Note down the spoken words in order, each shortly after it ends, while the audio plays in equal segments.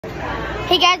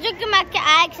Hey guys, welcome back to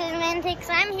Access Antics.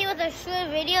 I'm here with a short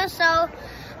video. So, I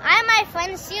have my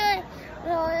friends here.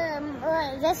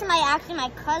 This is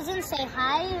my cousin. Say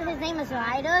hi. His name is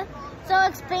Ryder. So,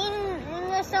 explain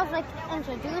yourself,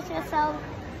 introduce yourself.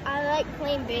 I like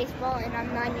playing baseball and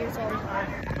I'm 9 years old.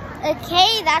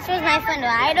 Okay, that was my friend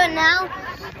Ryder. Now,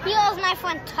 here is my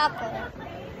friend Tucker.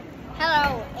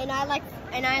 Hello, and I like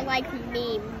memes.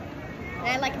 And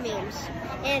I like memes.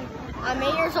 And I'm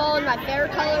 8 years old. My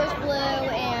favorite color is blue.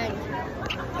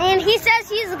 And he says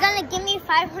he's gonna give me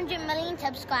 500 million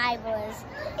subscribers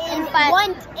in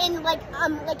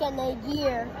a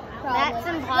year. Probably. That's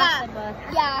impossible.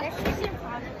 Yeah.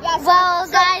 Well,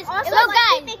 guys,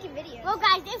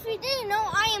 if you didn't know,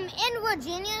 I am in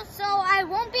Virginia, so I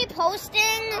won't be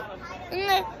posting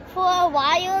for a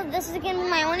while. This is gonna be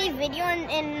my only video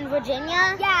in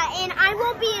Virginia. Yeah, and I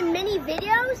won't be in many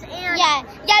videos. And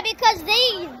because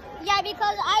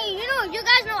you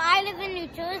guys know I live in New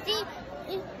Jersey.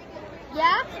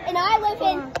 Yeah, and I live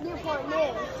in Newport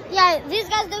News. Yeah, these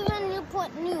guys live in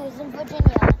Newport News in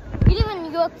Virginia. You live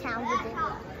in Yorktown,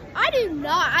 Virginia. I do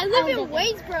not. I live in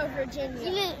Waynesboro,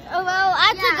 Virginia. Well, I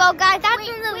have to go, guys. That's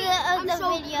the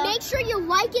video. Make sure you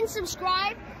like and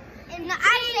subscribe. And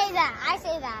I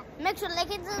say that. Make sure to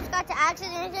like and subscribe to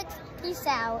Access Antics. Peace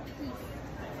out.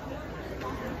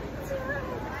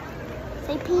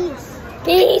 Say peace.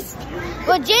 Peace.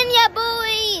 Virginia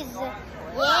boys.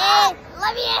 Yeah.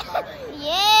 Love you.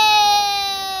 Yeah.